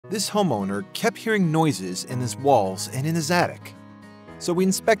This homeowner kept hearing noises in his walls and in his attic. So we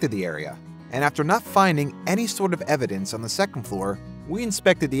inspected the area, and after not finding any sort of evidence on the second floor, we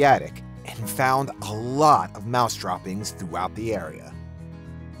inspected the attic and found a lot of mouse droppings throughout the area.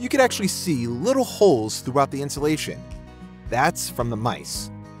 You could actually see little holes throughout the insulation. That's from the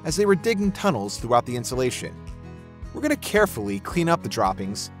mice, as they were digging tunnels throughout the insulation. We're going to carefully clean up the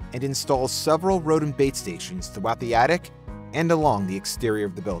droppings and install several rodent bait stations throughout the attic and along the exterior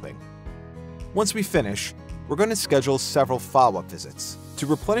of the building. Once we finish, we're going to schedule several follow-up visits to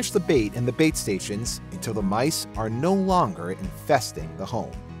replenish the bait in the bait stations until the mice are no longer infesting the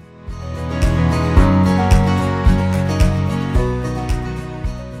home.